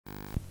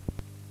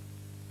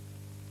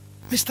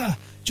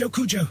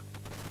MrJokujo.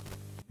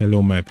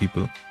 Hello my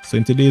people. So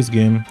in today's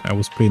game, I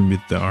was playing with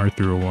the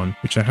R301,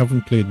 which I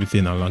haven't played with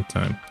in a long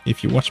time.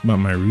 If you watch back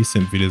my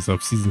recent videos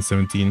of season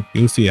 17,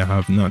 you'll see I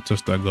have not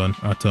touched that gun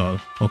at all.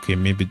 Okay,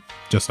 maybe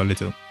just a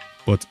little.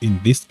 But in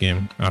this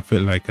game, I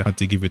felt like I had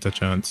to give it a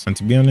chance. And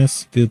to be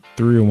honest, the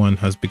 301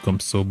 has become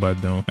so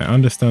bad now. I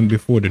understand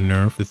before the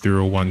nerf, the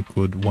 301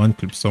 could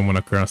one-clip someone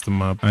across the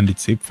map and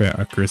its hip-fire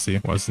accuracy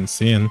was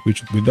insane,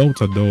 which without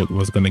a doubt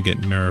was gonna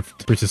get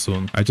nerfed pretty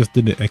soon. I just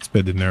didn't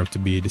expect the nerf to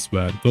be this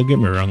bad. Don't get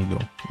me wrong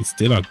though, it's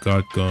still a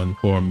god gun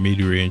for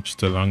mid-range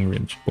to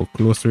long-range, but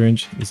close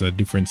range is a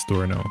different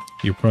story now.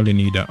 You probably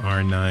need a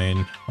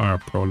R9 or a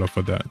Prowler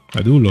for that.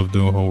 I do love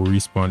though how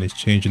Respawn is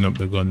changing up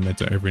the gun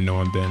meta every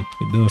now and then.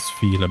 It does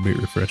feel a bit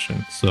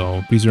refreshing.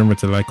 So please remember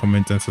to like,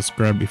 comment and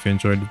subscribe if you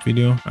enjoyed the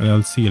video, and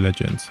I'll see you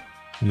legends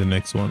in the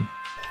next one.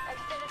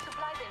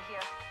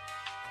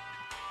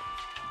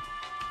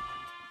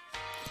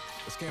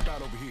 Let's camp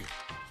out over here.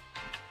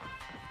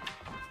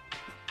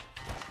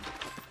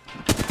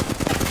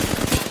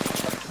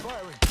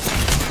 Firing.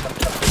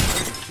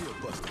 Shield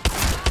busted.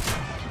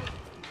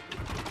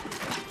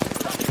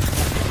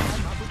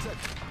 I'm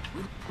protected.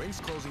 Rings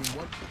closing in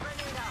one.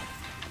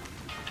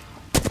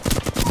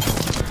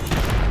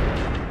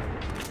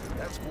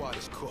 That squad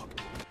is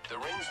cooked. The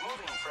ring's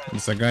moving, friends.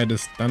 There's a guy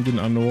that's standing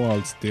on the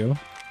wall still.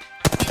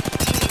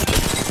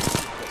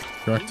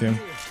 Cracked him.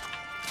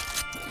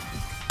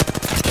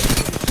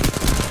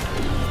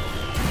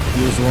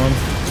 Use one.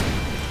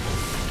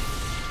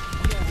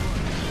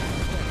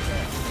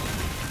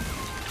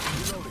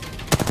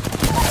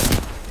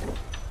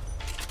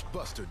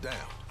 Buster down.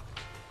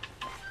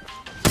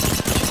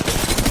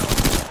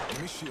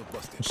 Enemy shield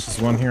busted. There's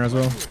just one here as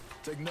well.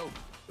 Take note.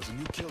 There's a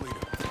new kill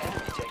leader.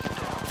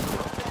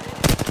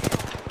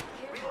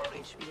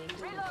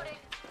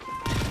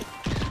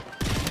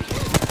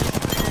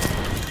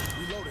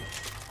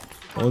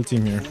 Whole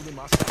team here.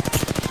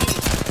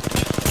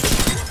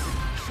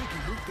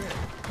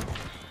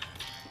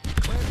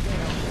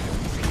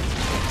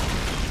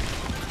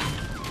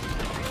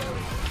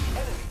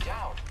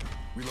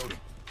 Reloading.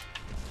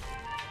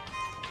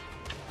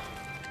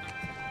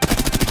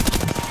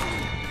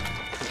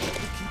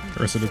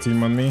 Rest of the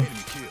team on me.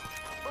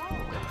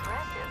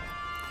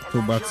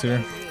 Two bots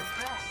here.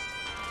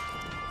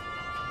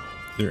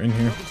 They're in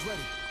here.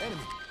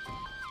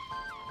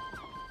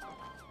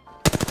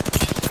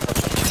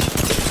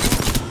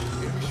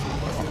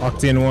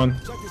 Octane one.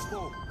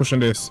 Pushing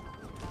this.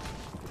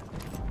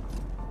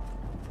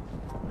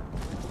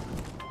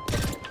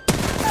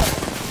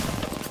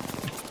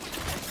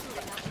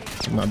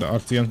 Not the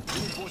Octane.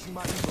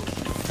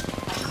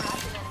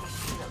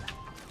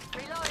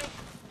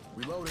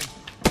 Reloading.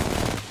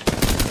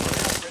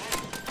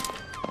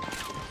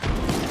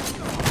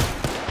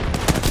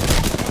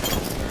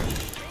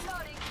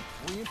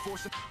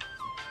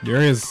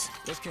 There is.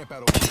 Let's camp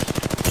out over here.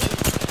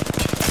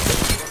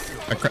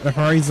 I cracked the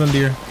horizon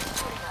there.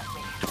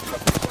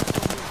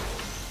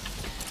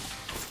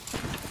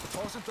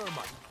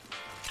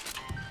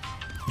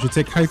 You should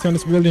take height on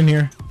this building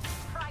here.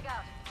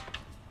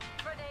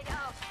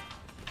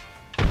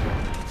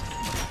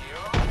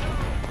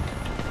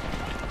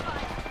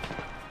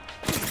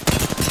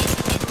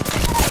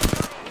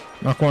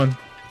 Knock one.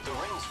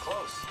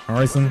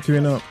 Horizon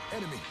queuing up.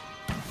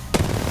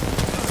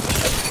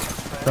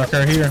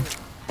 Cracker here.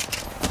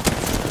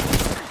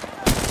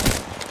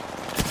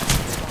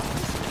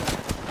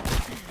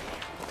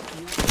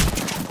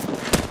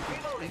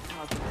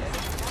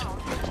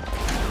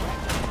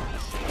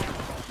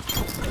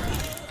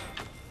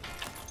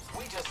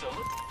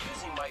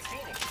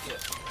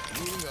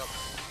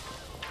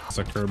 It's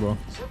a Kerbo.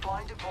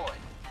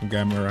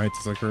 Gamma right,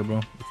 it's a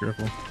Kerbo. Be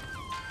careful.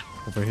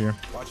 Over here.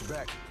 Watch your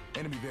back.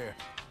 Enemy there.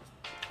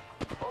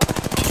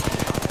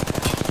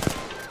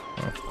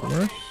 Of course.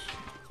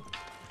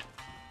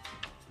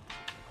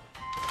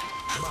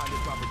 Mind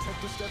if my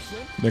protector steps in?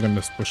 They're gonna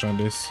just push on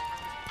this.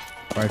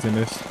 Fighting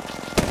this.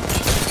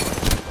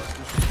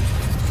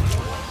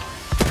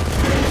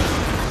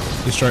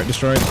 Destroy it,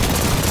 destroy it.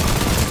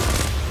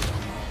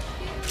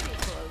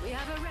 We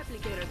have a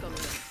replicator coming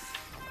up.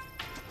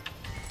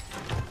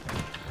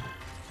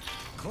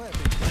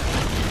 Clamping.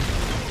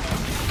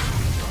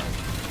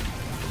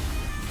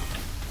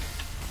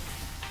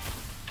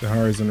 The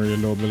horizon really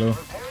low below.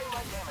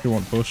 He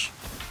won't push.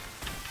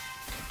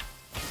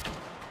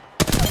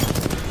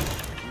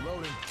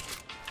 Reloading.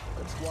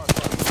 That squad.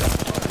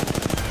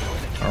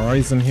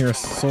 Horizon here,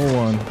 so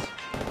on.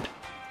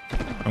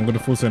 I'm gonna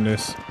full send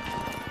this.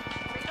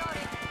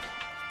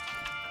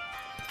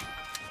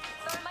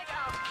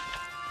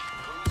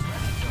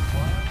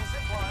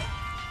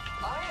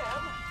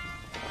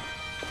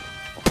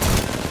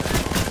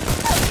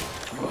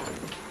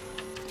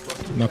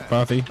 Knock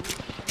Pathy.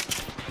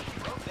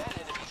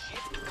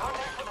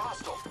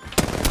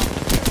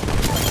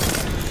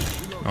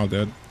 All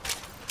dead.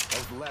 That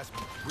was the last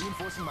one.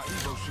 Reinforcing my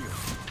Evo shield.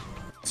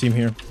 Team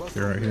here.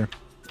 They're right here.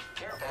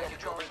 Care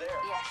package over there.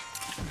 Yes.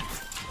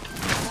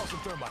 Toss some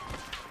thermite.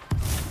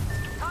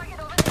 Target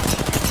over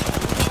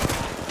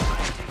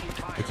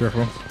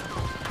Careful.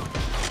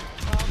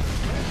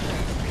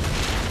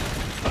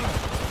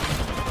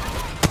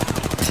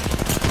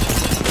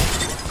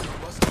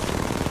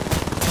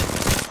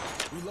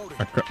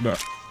 I cracked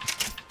that.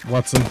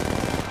 Watson. Be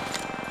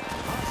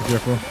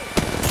careful.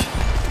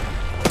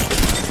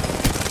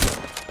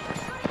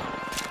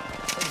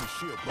 Enemy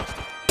shield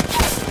busted.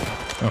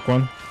 Knock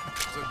one.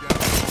 So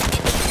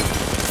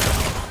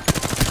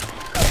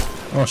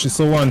down. Oh, she's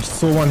so one. She's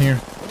so one here.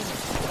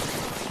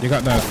 You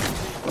got that.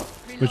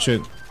 Good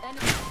shit.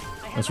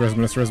 Let's res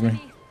me. Let's res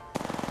me.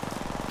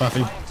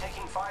 Buffy. I am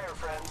taking fire,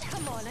 friends.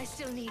 Come on, I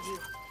still need you.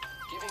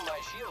 Giving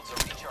my shields a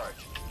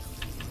recharge.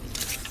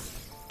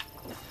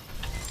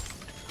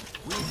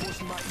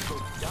 Reinforcing my evo.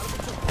 Got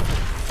him.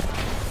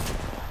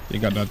 You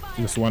got that.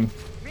 This one.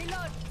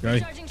 Reload. Guy.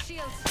 Charging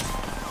shields.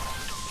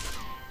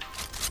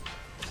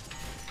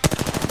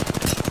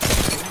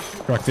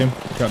 Cracked him.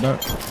 Got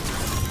that.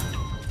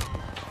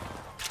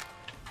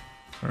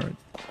 Alright.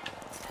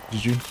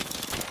 GG.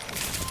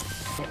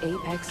 The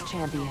Apex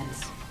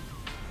Champions.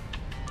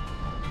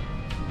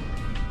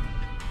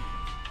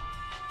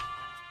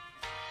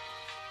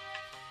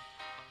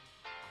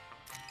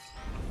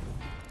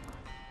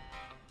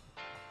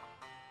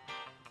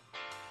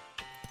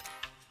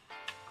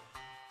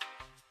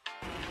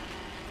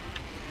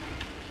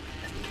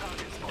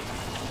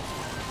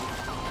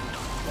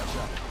 Watch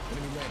out.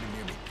 Enemy landing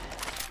near me.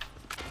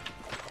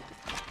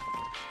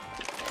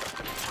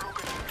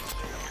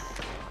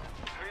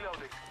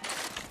 Reloading.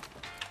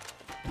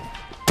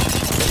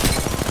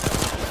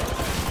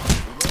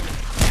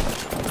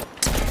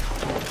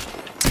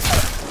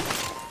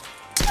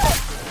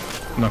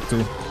 Knock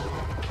two.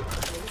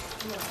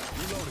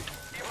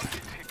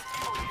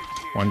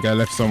 One guy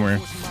left somewhere.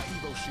 Reinforcing my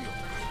evo shield.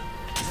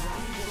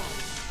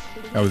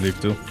 That was deep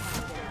too.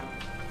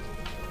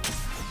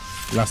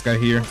 Last guy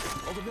here.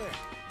 Over there.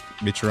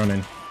 Bitch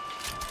running.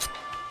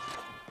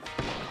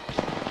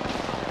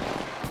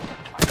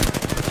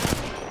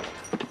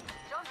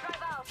 Don't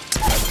drive out.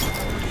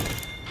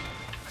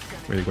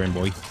 Where you going,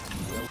 boy?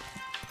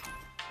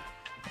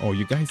 Oh,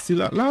 you guys see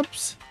that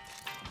labs?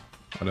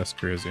 Oh, that's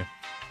crazy.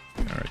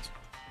 Alright.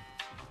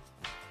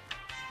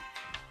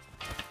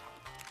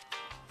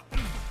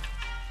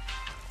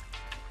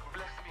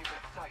 Bless me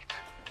with sight.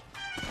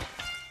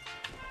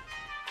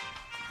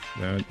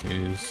 That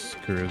is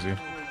crazy. Beware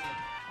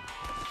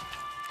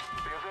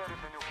of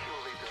the new kill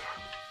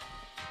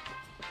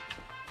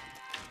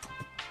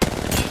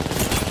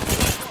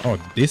leader. Oh,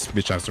 this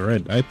bitch has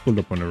red. I pulled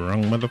up on the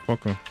wrong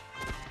motherfucker.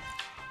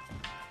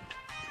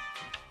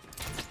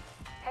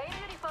 Hey,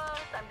 beautifuls.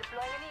 I'm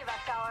deploying an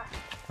evac tower.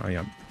 I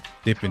am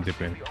dipping. The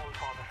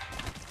All-Father.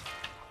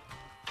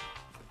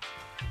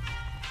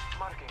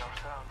 Marking our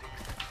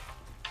surroundings.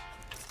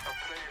 A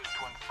trail to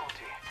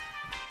Scotty.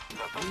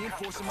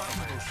 Reinforcing my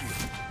evo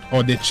shield.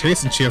 Oh, they're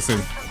chasing.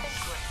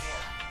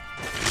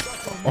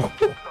 Oh.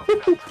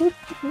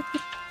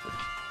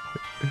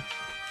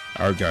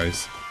 Alright,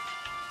 guys.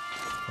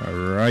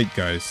 Alright,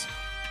 guys.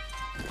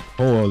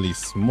 Holy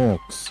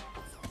smokes.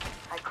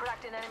 I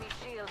cracked an enemy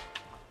shield.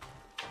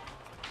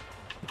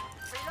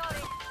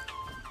 Reloading.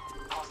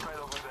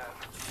 Hostile over there.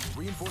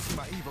 Reinforcing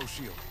my evo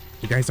shield.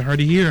 You guys are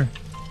already here.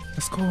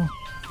 Let's go.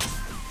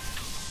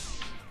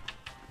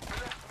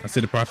 I see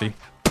the party.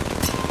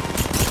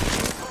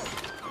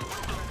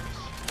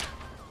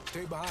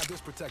 Stay behind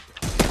this protector.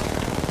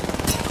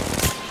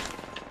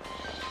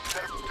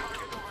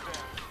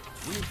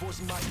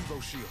 Reinforcing my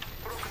evo shield.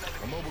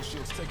 My mobile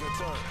shield's taking a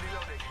turn.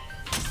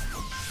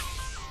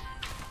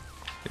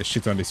 There's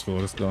shit on this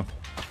floor. Let's go.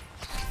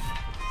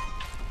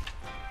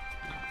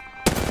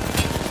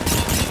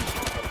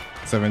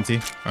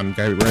 $70 on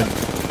guy with red.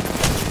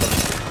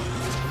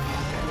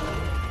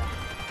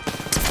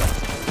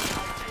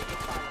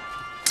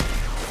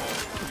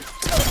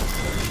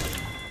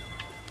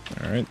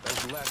 Alright. That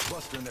was the last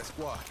buster in that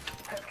squad.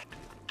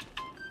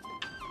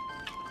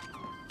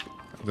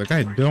 The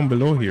guy down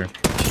below here.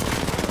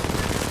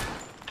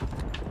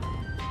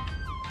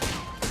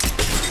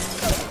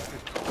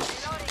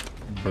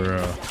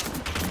 Bruh.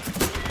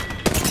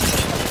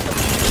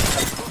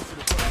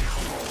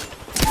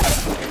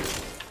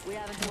 We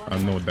haven't won. I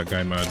know that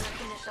guy mad.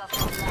 Finish off the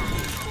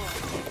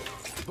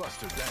last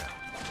Buster down.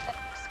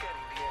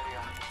 Scanning the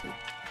area.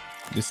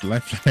 This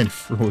lifeline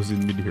froze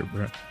in mid here,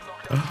 bruh.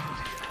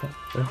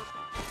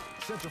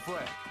 Center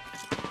frag.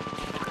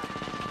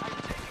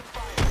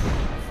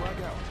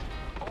 Frag out.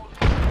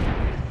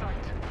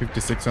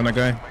 56 on a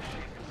guy.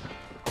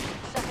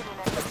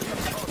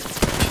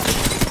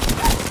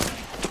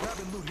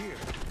 Grabbing loot here.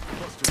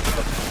 Buster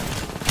down.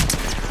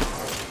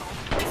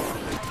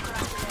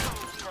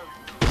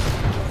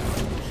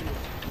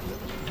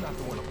 Not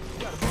the one.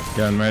 Got a buster.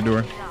 Guy on my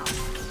door.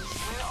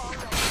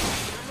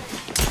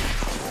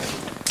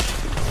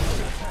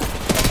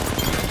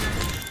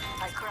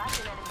 I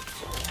cracked an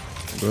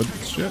enemy shield. Good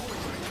shit.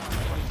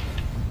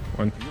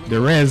 One. The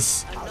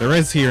res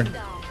here.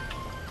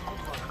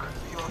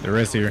 The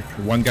res here.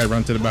 One guy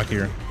run to the back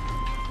here.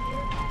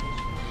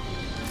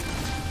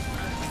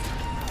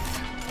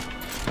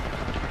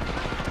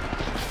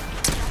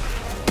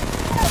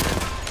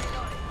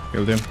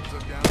 Killed him.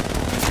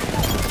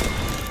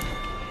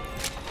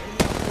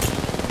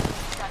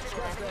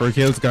 Free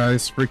kills,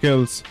 guys. Free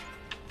kills.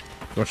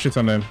 Go shit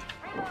on them.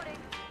 Reloading.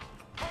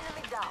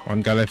 Enemy down.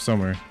 One guy left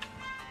somewhere.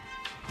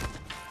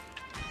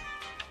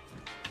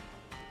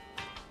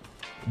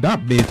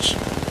 That bitch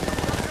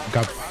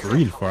got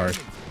real far.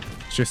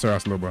 Chase her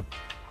ass low, bro.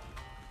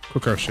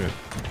 Cook her shit. I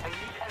need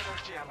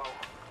energy ammo.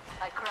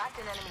 I cracked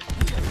an enemy.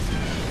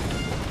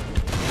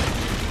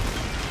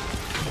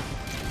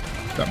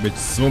 That bitch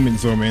zooming.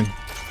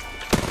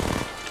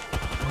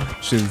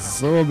 She's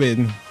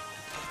zooming.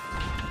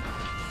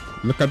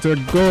 Look at her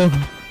go.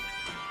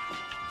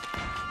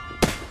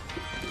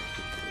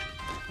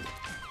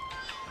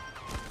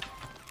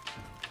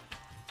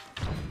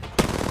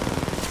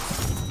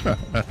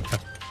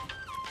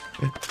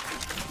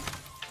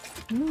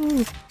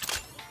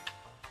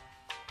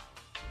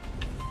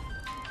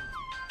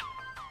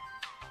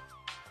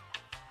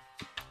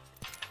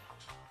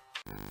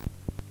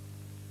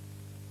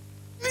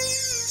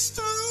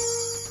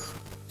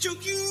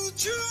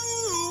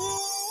 MrJokujo.